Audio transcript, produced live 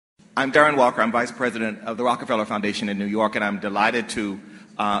I'm Darren Walker. I'm Vice President of the Rockefeller Foundation in New York, and I'm delighted to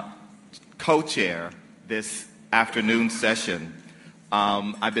co-chair this afternoon session.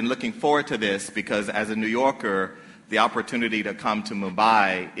 I've been looking forward to this because as a New Yorker, the opportunity to come to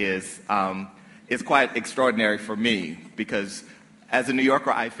Mumbai is quite extraordinary for me because as a New Yorker,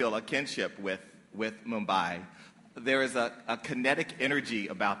 I feel a kinship with Mumbai. There is a kinetic energy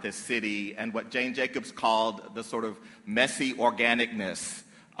about this city and what Jane Jacobs called the sort of messy organicness,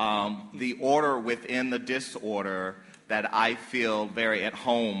 the order within the disorder that I feel very at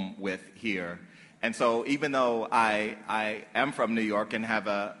home with here. And so even though I am from New York and have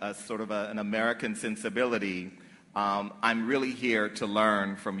a sort of an American sensibility, I'm really here to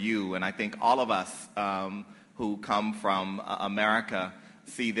learn from you. And I think all of us who come from America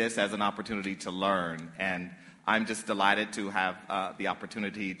see this as an opportunity to learn. And I'm just delighted to have the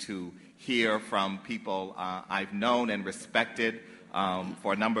opportunity to hear from people I've known and respected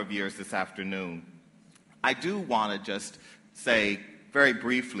for a number of years this afternoon. I do want to just say very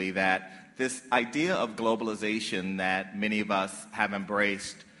briefly that this idea of globalization that many of us have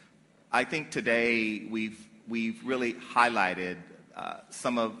embraced, I think today we've really highlighted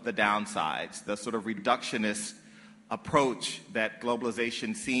some of the downsides, the sort of reductionist approach that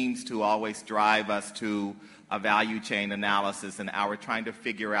globalization seems to always drive us to a value chain analysis, and now we're trying to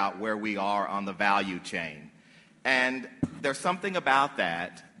figure out where we are on the value chain. And there's something about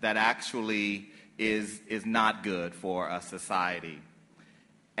that that actually is not good for a society.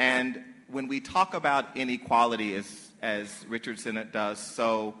 And when we talk about inequality, as Richard Sennett does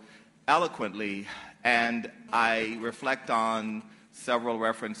so eloquently, and I reflect on several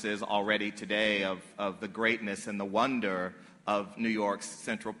references already today of the greatness and the wonder of New York's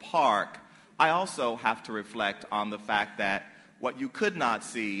Central Park, I also have to reflect on the fact that what you could not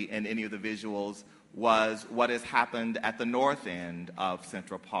see in any of the visuals was what has happened at the north end of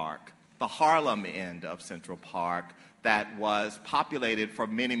Central Park, the Harlem end of Central Park, that was populated for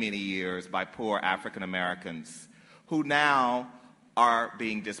many, many years by poor African Americans who now are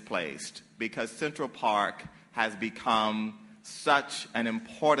being displaced because Central Park has become such an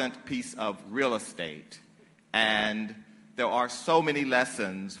important piece of real estate. And there are so many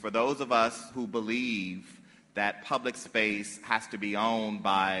lessons for those of us who believe that public space has to be owned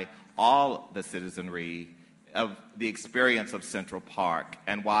by all the citizenry of the experience of Central Park.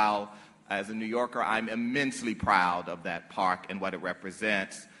 And while as a New Yorker, I'm immensely proud of that park and what it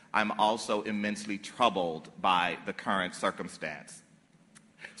represents, I'm also immensely troubled by the current circumstance.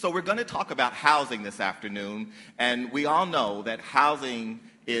 So we're going to talk about housing this afternoon, and we all know that housing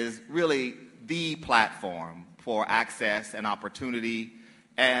is really the platform for access and opportunity.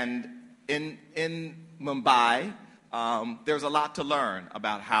 And in Mumbai, there's a lot to learn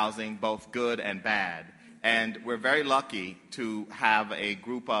about housing, both good and bad. And we're very lucky to have a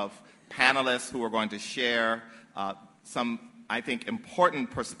group of panelists who are going to share some, I think,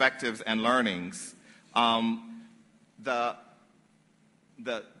 important perspectives and learnings. The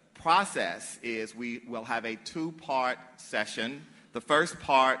process is we will have a two-part session. The first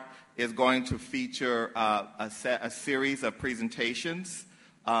part is going to feature a series of presentations.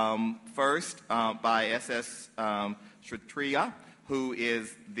 First by S.S. Kshatriya, who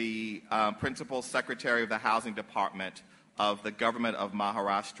is the Principal Secretary of the Housing Department of the Government of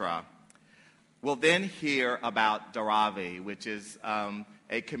Maharashtra. We'll then hear about Dharavi, which is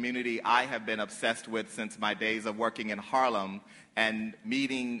a community I have been obsessed with since my days of working in Harlem and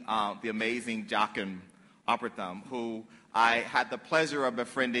meeting the amazing Jakin Apratham, who I had the pleasure of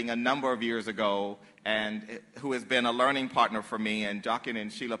befriending a number of years ago and who has been a learning partner for me. And Jakin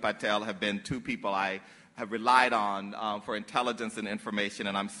and Sheila Patel have been two people I have relied on for intelligence and information,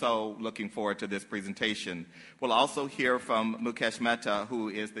 and I'm so looking forward to this presentation. We'll also hear from Mukesh Mehta, who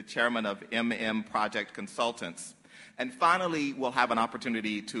is the chairman of MM Project Consultants. And finally, we'll have an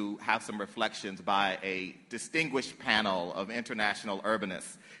opportunity to have some reflections by a distinguished panel of international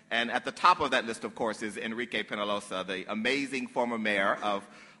urbanists. And at the top of that list, of course, is Enrique Peñalosa, the amazing former mayor of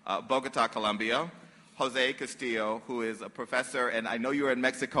Bogota, Colombia, Jose Castillo, who is a professor, and I know you're in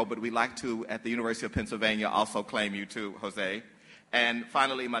Mexico, but we like to, at the University of Pennsylvania, also claim you too, Jose. And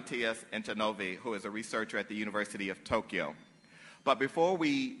finally, Matias Enchanovi, who is a researcher at the University of Tokyo. But before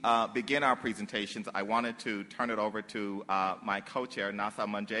we begin our presentations, I wanted to turn it over to my co-chair, Nasa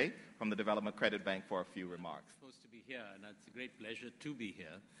Manjay, from the Development Credit Bank for a few remarks. Supposed to be here, and it's a great pleasure to be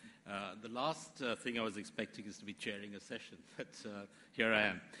here. The last thing I was expecting is to be chairing a session, but here I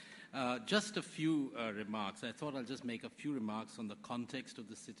am. Just a few remarks. I thought I'll just make a few remarks on the context of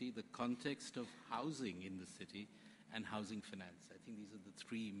the city, the context of housing in the city, and housing finance. I think these are the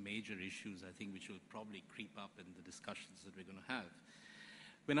three major issues I think which will probably creep up in the discussions that we're going to have.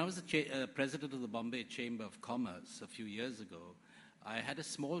 When I was president of the Bombay Chamber of Commerce a few years ago, I had a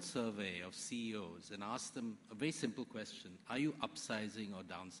small survey of CEOs and asked them a very simple question: are you upsizing or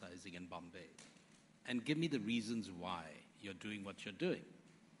downsizing in Bombay? And give me the reasons why you're doing what you're doing.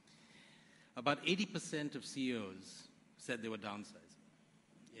 About 80% of CEOs said they were downsizing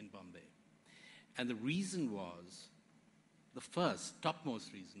in Bombay. And the reason was, the first,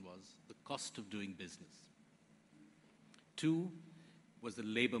 topmost reason was the cost of doing business. 2 was the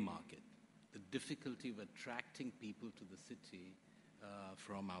labor market, the difficulty of attracting people to the city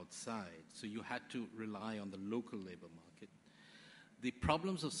from outside. So you had to rely on the local labor market. The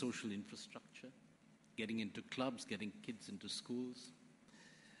problems of social infrastructure, getting into clubs, getting kids into schools,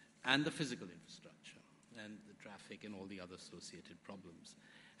 and the physical infrastructure, and the traffic and all the other associated problems.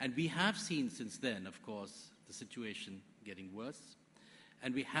 And we have seen since then, of course, the situation getting worse,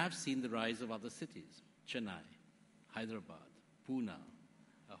 and we have seen the rise of other cities: Chennai, Hyderabad, Pune,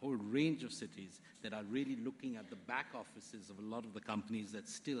 a whole range of cities that are really looking at the back offices of a lot of the companies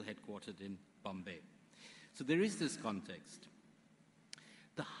that's still headquartered in Bombay. So there is this context.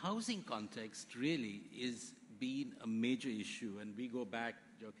 The housing context really is been a major issue, and we go back,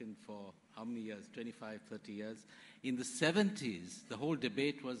 Jochen, for how many years? 25, 30 years. In the 70s, the whole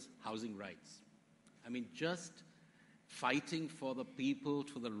debate was housing rights. I mean, just fighting for the people,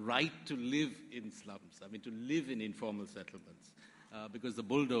 for the right to live in slums, I mean, to live in informal settlements, because the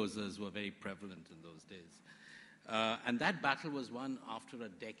bulldozers were very prevalent in those days. And that battle was won after a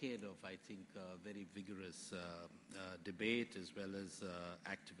decade of, I think, very vigorous debate as well as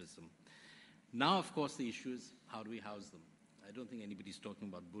activism. Now, of course, the issue is, how do we house them? I don't think anybody's talking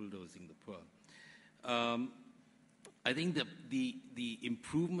about bulldozing the poor. I think the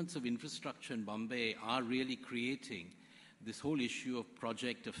improvements of infrastructure in Bombay are really creating this whole issue of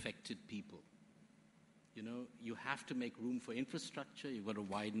project-affected people. You know, you have to make room for infrastructure, you've got to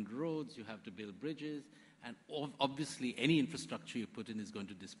widen roads, you have to build bridges, and obviously any infrastructure you put in is going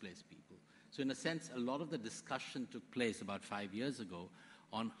to displace people. So in a sense, a lot of the discussion took place about 5 years ago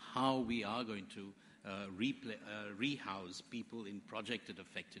on how we are going to rehouse people in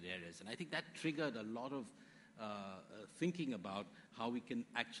project-affected areas. And I think that triggered a lot of thinking about how we can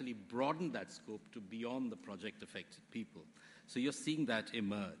actually broaden that scope to beyond the project-affected people. So you're seeing that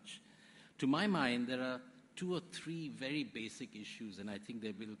emerge. To my mind, there are 2 or 3 very basic issues, and I think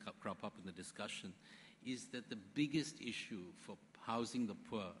they will crop up in the discussion, is that the biggest issue for housing the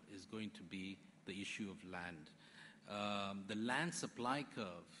poor is going to be the issue of land. The land supply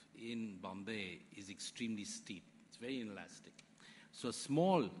curve in Bombay is extremely steep. It's very inelastic. So a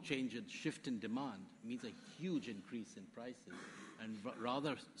small change in shift in demand means a huge increase in prices and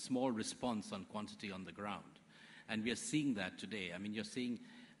rather small response on quantity on the ground. And we are seeing that today. I mean, you're seeing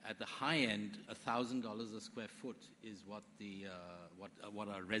at the high end, $1,000 a square foot is what what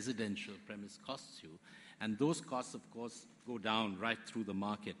a residential premise costs you. And those costs, of course, go down right through the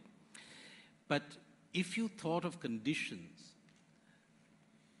market. But if you thought of conditions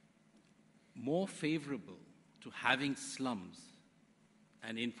more favorable to having slums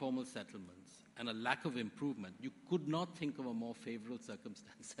and informal settlements and a lack of improvement, you could not think of a more favorable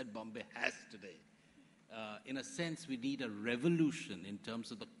circumstance that Bombay has today. In a sense, we need a revolution in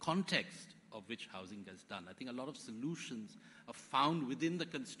terms of the context of which housing gets done. I think a lot of solutions are found within the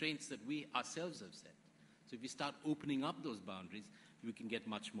constraints that we ourselves have set. So if we start opening up those boundaries, we can get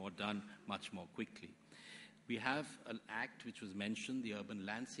much more done much more quickly. We have an act which was mentioned, the Urban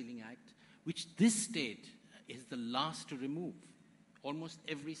Land Ceiling Act, which this state is the last to remove. Almost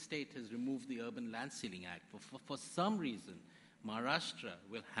every state has removed the Urban Land Ceiling Act. For some reason, Maharashtra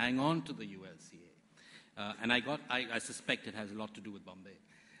will hang on to the ULCA. And I suspect it has a lot to do with Bombay.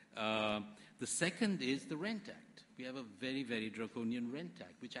 The second is the Rent Act. We have a very, very draconian Rent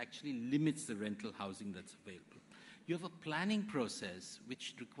Act, which actually limits the rental housing that's available. You have a planning process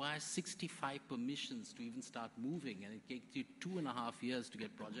which requires 65 permissions to even start moving, and it takes you 2.5 years to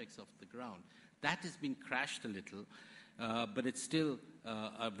get projects off the ground. That has been crashed a little, but it's still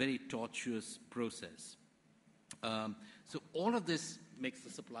a very tortuous process. So all of this makes the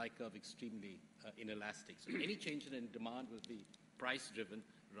supply curve extremely inelastic. So any change in demand will be price-driven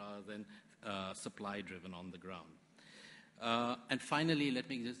rather than supply-driven on the ground. And finally, let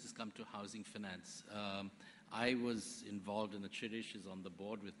me just come to housing finance. I was involved, and Chirish is on the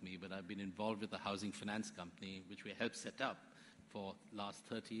board with me, but I've been involved with a housing finance company, which we helped set up for the last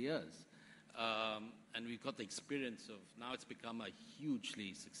 30 years. And we've got the experience of, now it's become a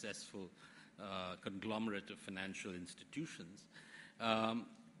hugely successful conglomerate of financial institutions.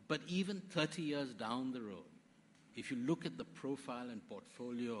 But even 30 years down the road, if you look at the profile and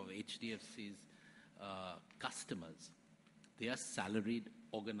portfolio of HDFC's customers, they are salaried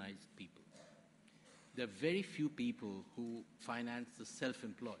organized people. There are very few people who finance the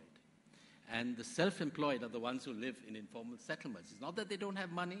self-employed. And the self-employed are the ones who live in informal settlements. It's not that they don't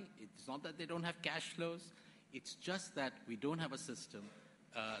have money. It's not that they don't have cash flows. It's just that we don't have a system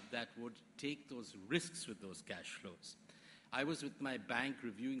that would take those risks with those cash flows. I was with my bank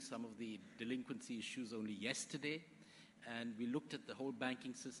reviewing some of the delinquency issues only yesterday, and we looked at the whole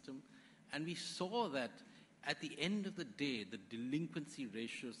banking system, and we saw that at the end of the day, the delinquency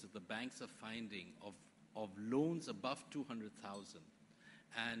ratios that the banks are finding of loans above 200,000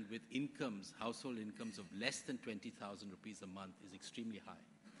 and with incomes, household incomes of less than 20,000 rupees a month is extremely high.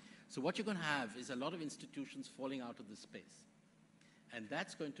 So what you're going to have is a lot of institutions falling out of this space. And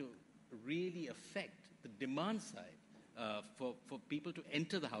that's going to really affect the demand side for people to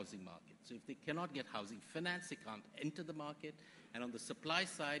enter the housing market. So if they cannot get housing finance, they can't enter the market. And on the supply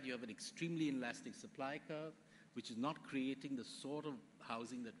side, you have an extremely elastic supply curve, which is not creating the sort of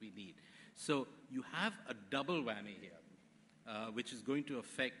housing that we need. So you have a double whammy here, which is going to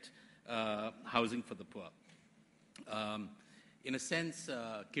affect housing for the poor. In a sense,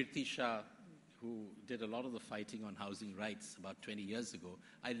 Kirti Shah, who did a lot of the fighting on housing rights about 20 years ago,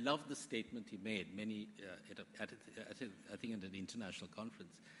 I love the statement he made I think at an international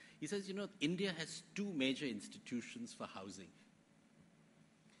conference. He says, you know, India has two major institutions for housing.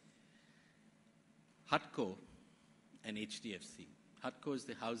 HUDCO and HDFC. HUDCO is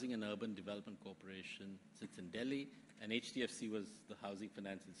the Housing and Urban Development Corporation, sits in Delhi, and HDFC was the housing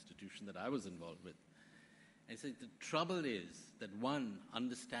finance institution that I was involved with. And so the trouble is that one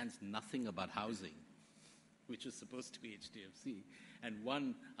understands nothing about housing, which is supposed to be HDFC, and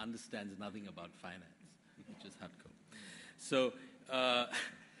one understands nothing about finance, which is HUDCO.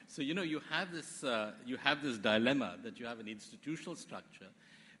 So, you know, you have this dilemma that you have an institutional structure,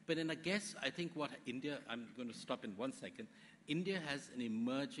 but I guess I think what India, I'm going to stop in 1 second, India has an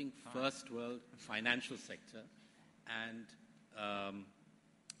emerging first world financial sector, and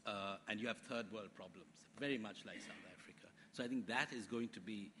you have third world problems, very much like South Africa. So I think that is going to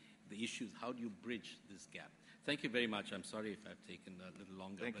be the issue. How do you bridge this gap? Thank you very much. I'm sorry if I've taken a little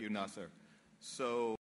longer. Thank you, Nasser. So